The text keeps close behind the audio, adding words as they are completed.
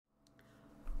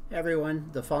Hey everyone,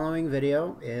 the following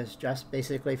video is just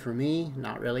basically for me,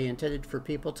 not really intended for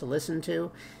people to listen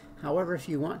to. However, if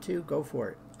you want to, go for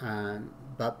it.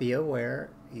 But be aware,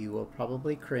 you will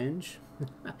probably cringe.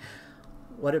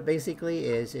 What it basically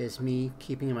is me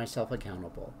keeping myself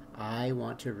accountable. I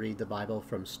want to read the Bible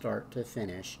from start to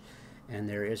finish. And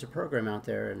there is a program out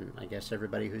there, and I guess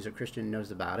everybody who's a Christian knows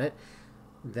about it,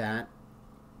 that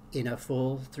in a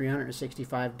full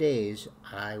 365 days,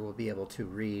 I will be able to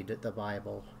read the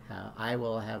Bible. I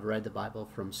will have read the Bible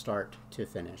from start to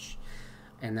finish.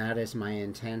 And that is my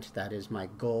intent. That is my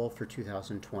goal for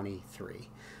 2023.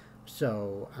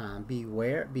 So be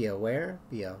aware,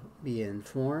 be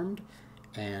informed.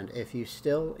 And if you're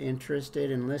still interested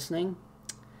in listening,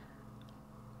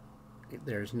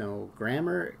 there's no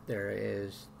grammar. There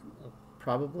is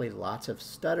probably lots of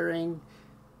stuttering,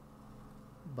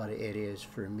 but it is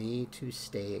for me to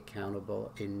stay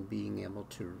accountable in being able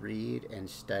to read and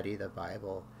study the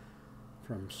Bible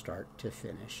from start to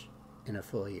finish in a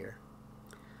full year.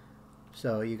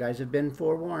 So you guys have been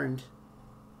forewarned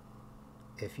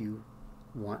if you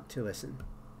want to listen.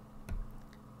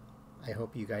 I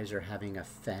hope you guys are having a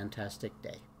fantastic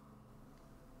day.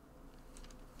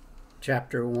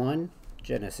 Chapter 1,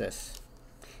 Genesis.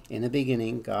 In the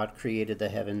beginning, God created the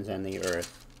heavens and the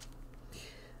earth.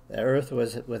 The earth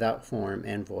was without form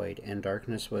and void, and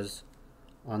darkness was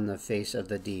on the face of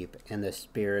the deep, and the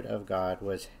Spirit of God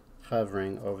was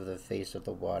hovering over the face of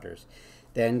the waters.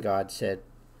 Then God said,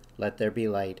 "Let there be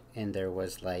light," and there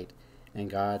was light. And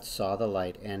God saw the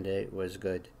light, and it was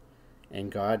good.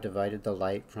 And God divided the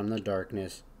light from the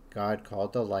darkness. God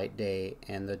called the light day,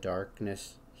 and the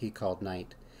darkness he called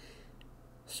night.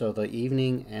 So the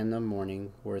evening and the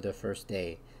morning were the first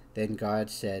day. Then God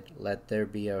said, "Let there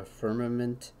be a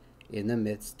firmament in the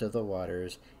midst of the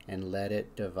waters, and let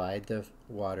it divide the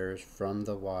waters from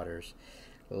the waters."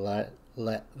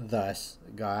 Thus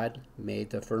God made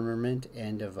the firmament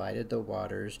and divided the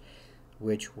waters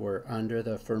which were under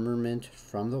the firmament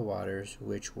from the waters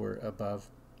which were above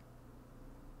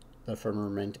the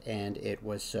firmament, and it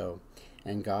was so.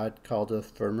 And God called the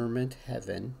firmament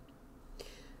heaven.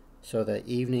 So the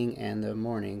evening and the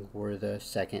morning were the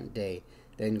second day.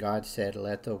 Then God said,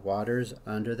 "Let the waters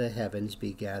under the heavens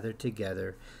be gathered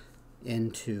together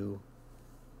into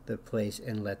the place,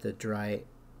 and let the dry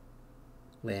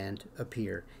land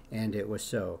appear." And it was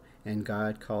so. And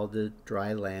God called the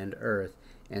dry land earth,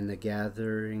 and the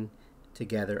gathering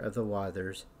together of the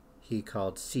waters he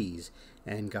called seas.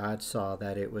 And God saw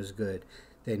that it was good.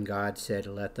 Then God said,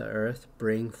 "Let the earth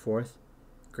bring forth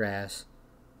grass,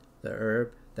 the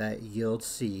herb that yields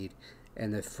seed,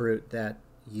 and the fruit that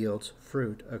yields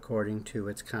fruit according to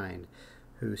its kind,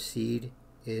 whose seed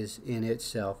is in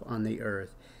itself on the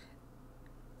earth."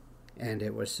 And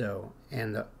it was so.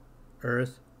 And the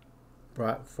earth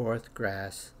brought forth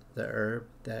grass, the herb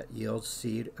that yields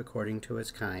seed according to its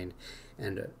kind,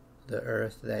 and the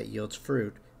earth that yields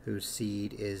fruit, whose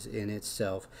seed is in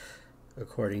itself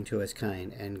according to its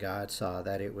kind. And God saw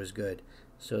that it was good.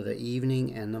 So the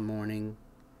evening and the morning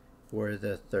were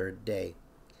the third day.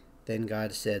 Then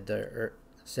God said,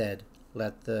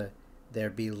 "Let there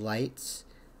be lights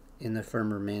in the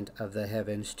firmament of the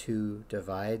heavens to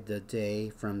divide the day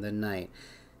from the night,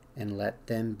 and let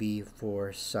them be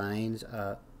for signs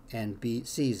and be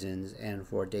seasons, and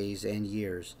for days and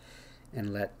years,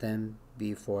 and let them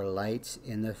be for lights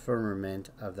in the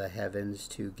firmament of the heavens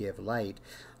to give light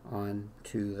on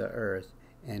to the earth."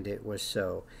 And it was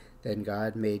so. Then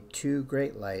God made two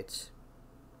great lights,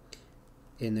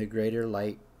 in the greater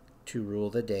light to rule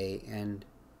the day, and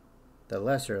the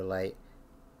lesser light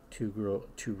to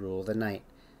rule the night.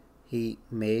 He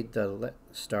made the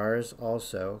stars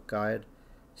also. God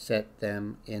set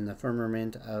them in the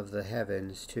firmament of the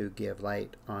heavens to give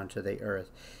light onto the earth,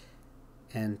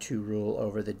 and to rule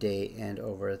over the day and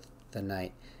over the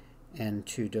night, and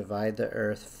to divide the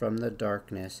earth from the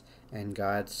darkness. And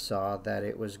God saw that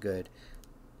it was good.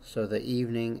 So the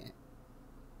evening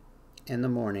and the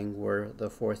morning were the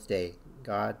fourth day.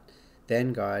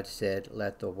 Then God said,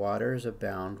 "Let the waters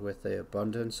abound with the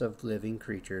abundance of living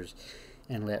creatures,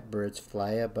 and let birds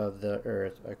fly above the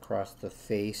earth across the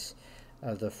face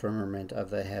of the firmament of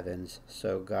the heavens."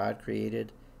 So God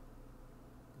created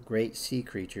great sea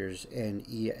creatures, and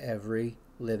every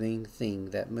living thing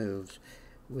that moves,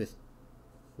 with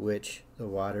which the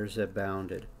waters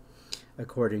abounded,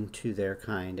 according to their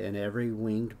kind, and every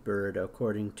winged bird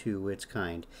according to its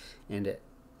kind. And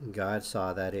God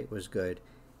saw that it was good.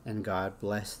 And God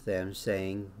blessed them,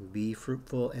 saying, "Be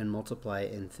fruitful and multiply,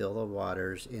 and fill the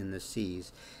waters in the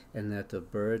seas, and let the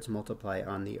birds multiply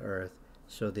on the earth."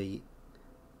 So the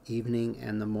evening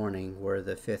and the morning were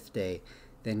the fifth day.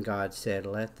 Then God said,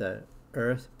 "Let the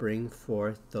earth bring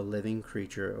forth the living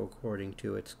creature according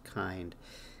to its kind,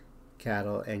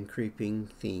 cattle and creeping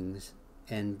things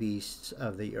and beasts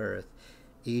of the earth,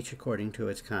 each according to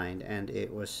its kind." And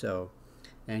it was so.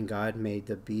 And God made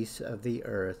the beasts of the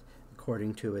earth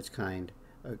according to its kind,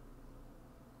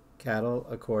 cattle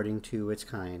according to its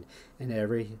kind, and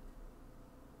every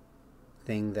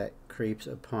thing that creeps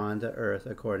upon the earth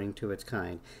according to its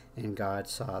kind. And God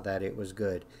saw that it was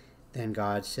good. Then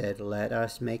God said, "Let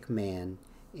us make man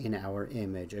in our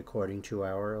image, according to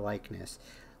our likeness.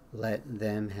 Let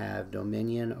them have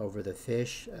dominion over the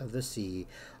fish of the sea,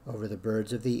 over the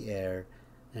birds of the air,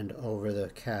 and over the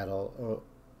cattle,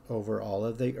 over all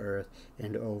of the earth,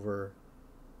 and over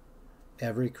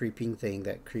every creeping thing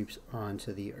that creeps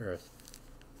onto the earth."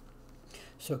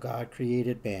 So God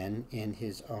created man in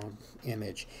his own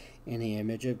image. In the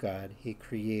image of God, he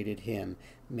created him,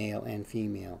 male and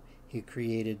female. He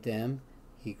created them.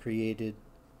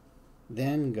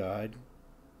 Then God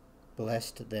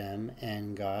blessed them,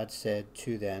 and God said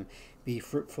to them, "Be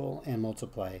fruitful and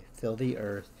multiply, fill the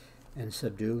earth and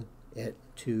subdue it.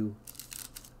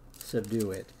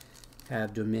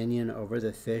 Have dominion over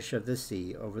the fish of the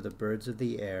sea, over the birds of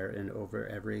the air, and over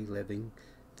every living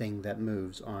thing that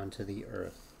moves onto the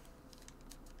earth."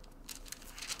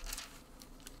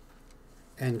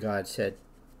 And God said,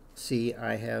 "See,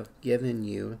 I have given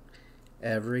you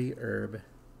every herb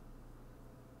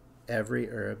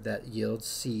that yields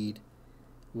seed,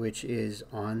 which is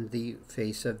on the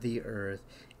face of the earth,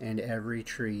 and every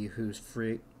tree whose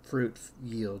fruit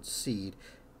yields seed.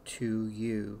 To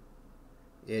you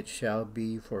it shall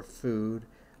be for food,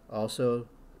 also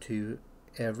to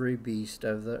every beast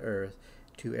of the earth,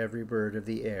 to every bird of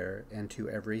the air, and to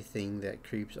everything that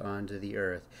creeps onto the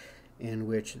earth, in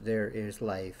which there is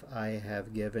life. I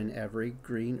have given every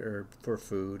green herb for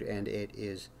food," and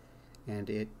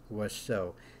it was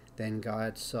so. Then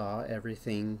God saw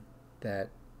everything that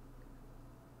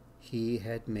he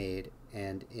had made,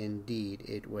 and indeed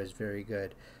it was very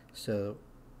good. So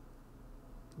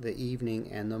the evening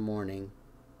and the morning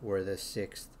were the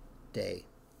sixth day.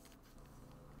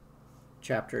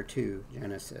 Chapter 2,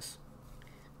 Genesis.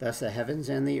 Thus the heavens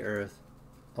and the earth,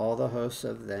 all the hosts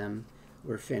of them,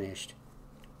 were finished.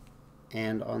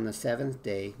 And on the seventh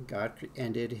day God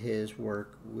ended his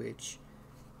work which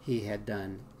he had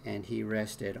done, and he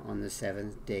rested on the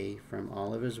seventh day from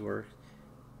all of his work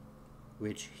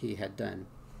which he had done.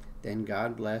 Then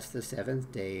God blessed the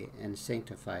seventh day and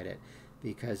sanctified it,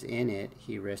 because in it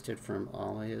he rested from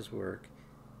all his work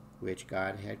which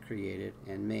God had created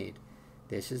and made.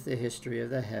 This is the history of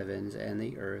the heavens and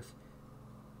the earth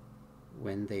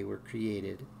when they were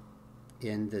created,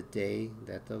 in the day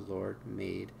that the Lord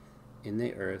made in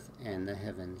the earth and the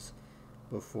heavens,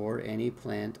 before any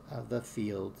plant of the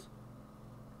field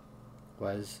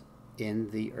was in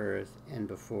the earth, and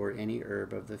before any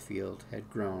herb of the field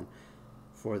had grown,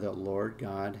 for the Lord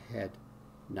God had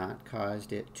not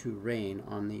caused it to rain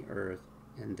on the earth,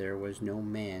 and there was no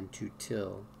man to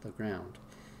till the ground.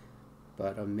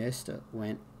 But a mist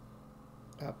went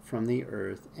up from the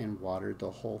earth and watered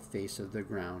the whole face of the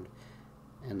ground.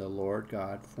 And the Lord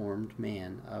God formed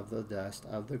man of the dust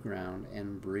of the ground,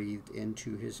 and breathed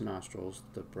into his nostrils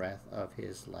the breath of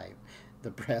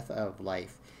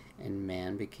life, and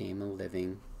man became a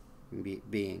living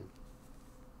being.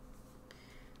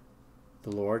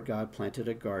 The Lord God planted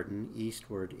a garden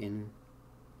eastward in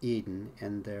Eden,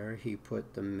 and there he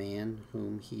put the man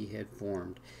whom he had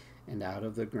formed. And out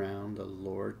of the ground the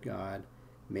Lord God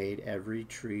made every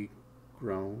tree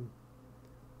grow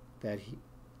that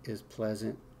is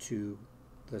pleasant to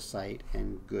the sight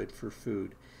and good for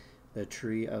food. The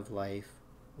tree of life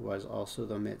was also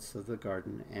the midst of the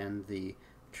garden, and the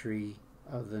tree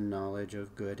of the knowledge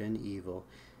of good and evil.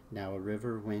 Now a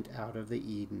river went out of the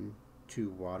Eden to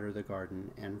water the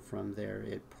garden, and from there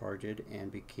it parted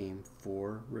and became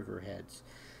 4 riverheads.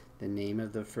 The name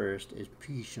of the first is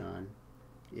Pishon.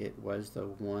 It was the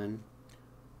one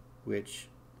which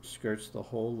skirts the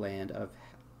whole land of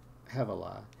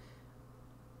Havilah,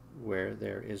 where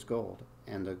there is gold,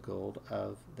 and the gold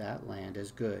of that land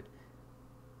is good.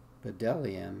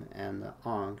 Bdellium and the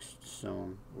onyx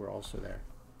stone were also there.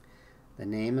 The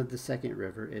name of the second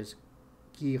river is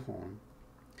Gihon.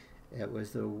 It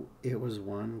was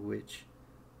one which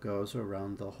goes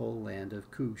around the whole land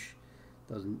of Cush.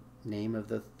 The name of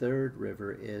the third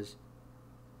river is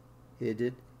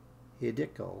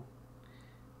Hiddekel.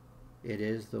 It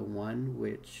is the one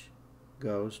which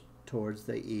goes towards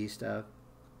the east of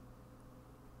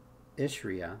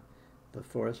Ishria, the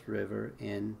fourth river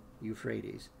in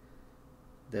Euphrates.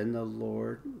 Then the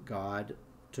Lord God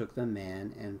took the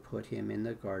man and put him in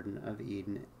the Garden of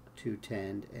Eden to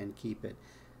tend and keep it.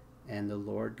 And the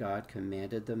Lord God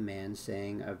commanded the man,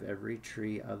 saying, Of every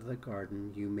tree of the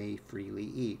garden you may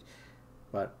freely eat,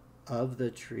 but of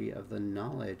the tree of the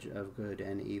knowledge of good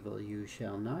and evil you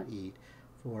shall not eat,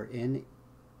 for in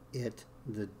it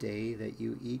the day that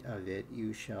you eat of it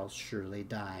you shall surely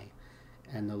die.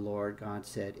 And the Lord God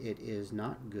said, It is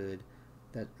not good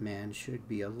that man should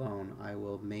be alone. I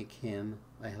will make him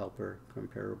a helper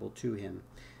comparable to him.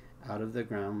 Out of the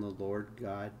ground the Lord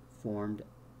God formed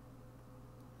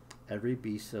every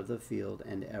beast of the field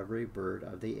and every bird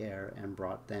of the air, and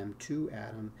brought them to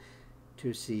Adam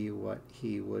to see what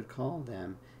he would call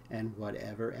them. And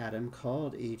whatever Adam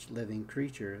called each living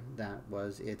creature, that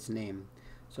was its name.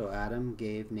 So Adam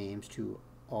gave names to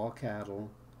all cattle,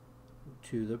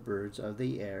 to the birds of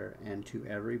the air, and to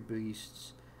every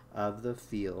beast of the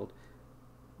field.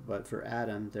 But for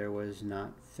Adam there was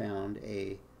not found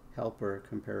a helper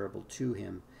comparable to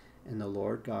him. And the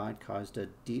Lord God caused a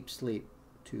deep sleep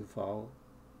to fall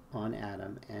on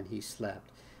Adam, and he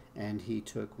slept. And he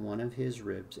took one of his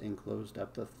ribs and closed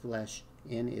up the flesh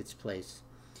in its place.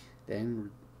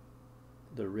 Then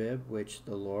the rib which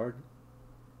the Lord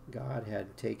God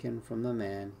had taken from the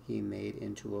man he made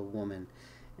into a woman,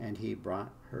 and he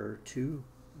brought her to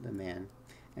the man.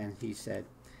 And he said,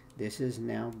 This is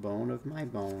now bone of my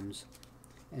bones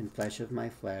and flesh of my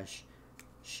flesh.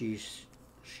 She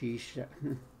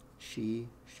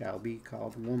shall be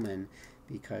called woman,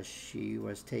 because she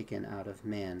was taken out of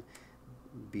man.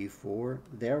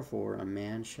 Therefore a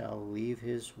man shall leave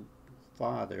his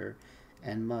father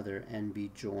and mother and be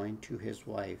joined to his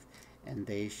wife, and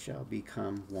they shall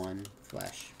become one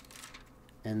flesh.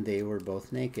 And they were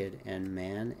both naked, and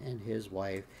man and his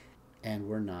wife, and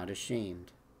were not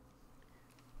ashamed.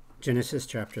 Genesis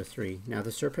chapter 3. Now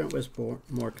the serpent was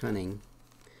more cunning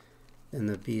than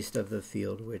the beast of the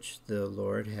field which the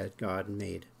Lord had God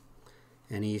made.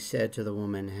 And he said to the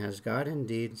woman, Has God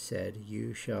indeed said,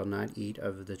 You shall not eat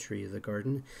of the tree of the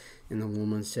garden? And the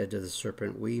woman said to the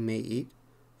serpent, We may eat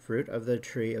fruit of the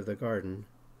tree of the garden,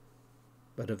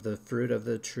 but of the fruit of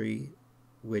the tree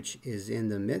which is in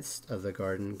the midst of the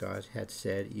garden, God had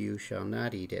said, You shall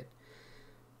not eat it,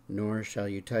 nor shall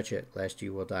you touch it, lest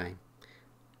you will die.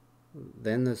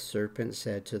 Then the serpent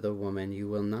said to the woman, You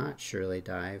will not surely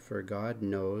die, for God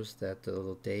knows that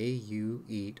the day you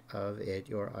eat of it,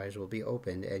 your eyes will be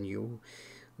opened, and you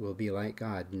will be like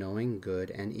God, knowing good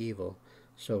and evil.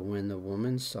 So when the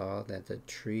woman saw that the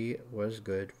tree was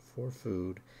good for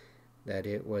food, that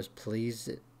it was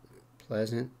pleasant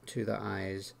to the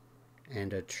eyes,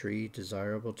 and a tree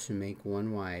desirable to make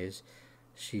one wise,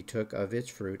 she took of its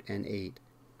fruit and ate.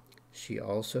 She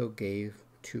also gave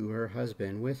to her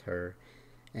husband with her,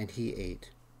 and he ate.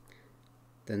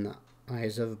 Then the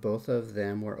eyes of both of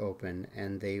them were opened,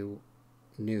 and they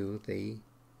knew they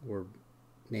were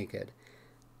naked.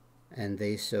 And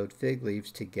they sewed fig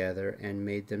leaves together and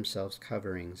made themselves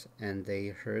coverings. And they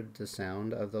heard the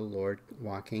sound of the Lord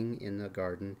walking in the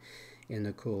garden in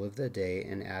the cool of the day,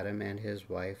 and Adam and his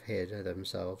wife hid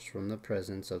themselves from the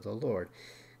presence of the Lord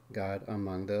God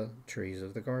among the trees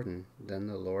of the garden. Then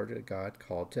the Lord God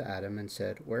called to Adam and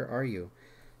said, Where are you?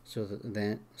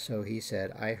 So he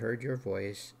said, I heard your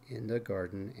voice in the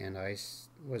garden, and I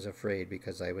was afraid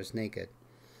because I was naked,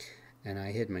 and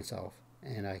I hid myself.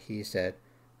 And he said,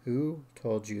 Who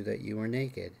told you that you were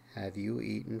naked? Have you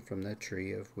eaten from the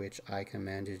tree of which I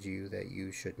commanded you that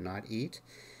you should not eat?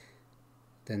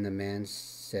 Then the man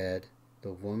said,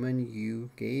 The woman you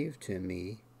gave to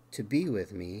me to be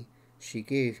with me, she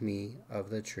gave me of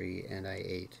the tree, and I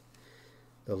ate.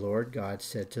 The Lord God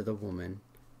said to the woman,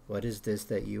 What is this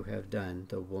that you have done?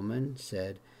 The woman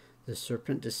said, The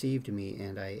serpent deceived me,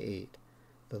 and I ate.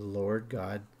 The Lord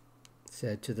God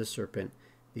said to the serpent,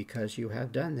 Because you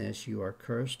have done this, you are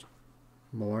cursed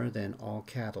more than all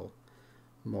cattle,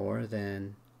 more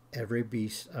than every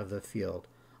beast of the field.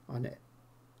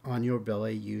 On your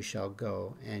belly you shall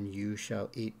go, and you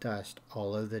shall eat dust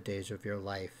all of the days of your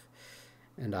life.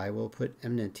 And I will put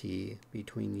enmity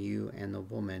between you and the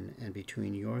woman, and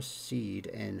between your seed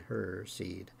and her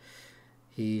seed.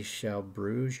 He shall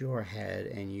bruise your head,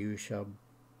 and you shall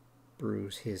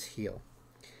bruise his heel.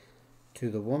 To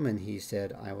the woman he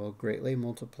said, I will greatly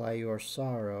multiply your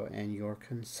sorrow and your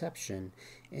conception.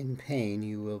 In pain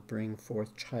you will bring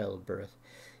forth childbirth.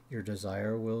 Your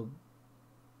desire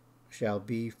shall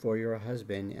be for your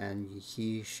husband, and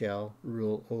he shall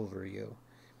rule over you.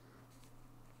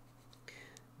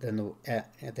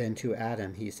 Then to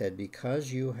Adam he said,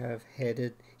 Because you have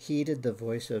heeded the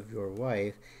voice of your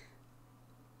wife,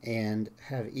 and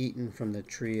have eaten from the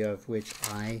tree of which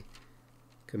I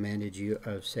commanded you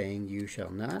of, saying, You shall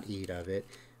not eat of it.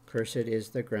 Cursed is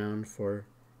the ground for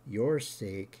your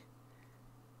sake.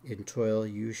 In toil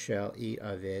you shall eat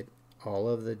of it all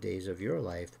of the days of your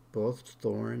life. Both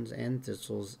thorns and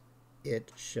thistles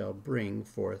it shall bring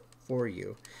forth for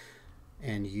you.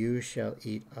 And you shall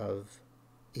eat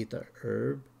the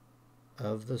herb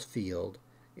of the field.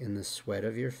 In the sweat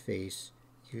of your face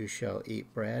you shall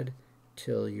eat bread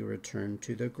till you return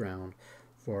to the ground,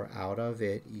 for out of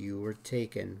it you were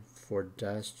taken, for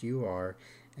dust you are,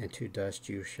 and to dust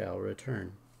you shall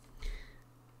return.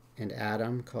 And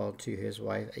Adam called to his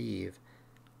wife Eve,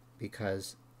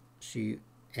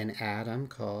 Adam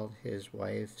called his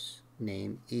wife's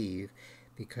name Eve,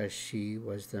 because she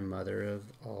was the mother of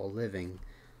all living.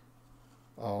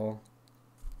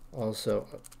 Also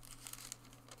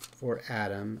for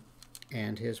Adam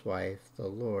and his wife, the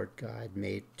Lord God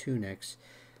made tunics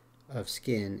of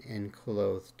skin and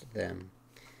clothed them.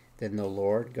 Then the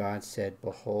Lord God said,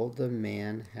 Behold, the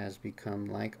man has become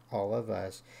like all of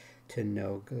us, to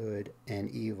know good and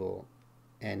evil.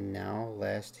 And now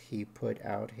lest he put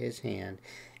out his hand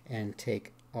and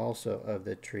take also of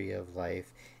the tree of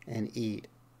life, and eat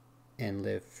and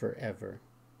live forever.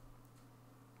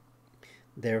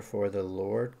 Therefore the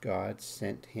Lord God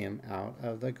sent him out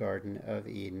of the Garden of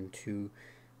Eden to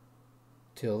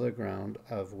till the ground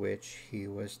of which he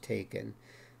was taken.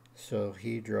 So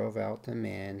he drove out the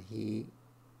man,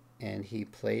 and he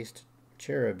placed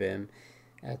cherubim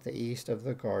at the east of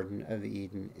the Garden of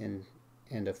Eden,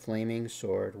 and a flaming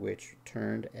sword which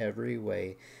turned every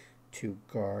way to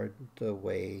guard the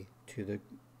way to the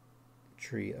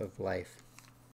tree of life.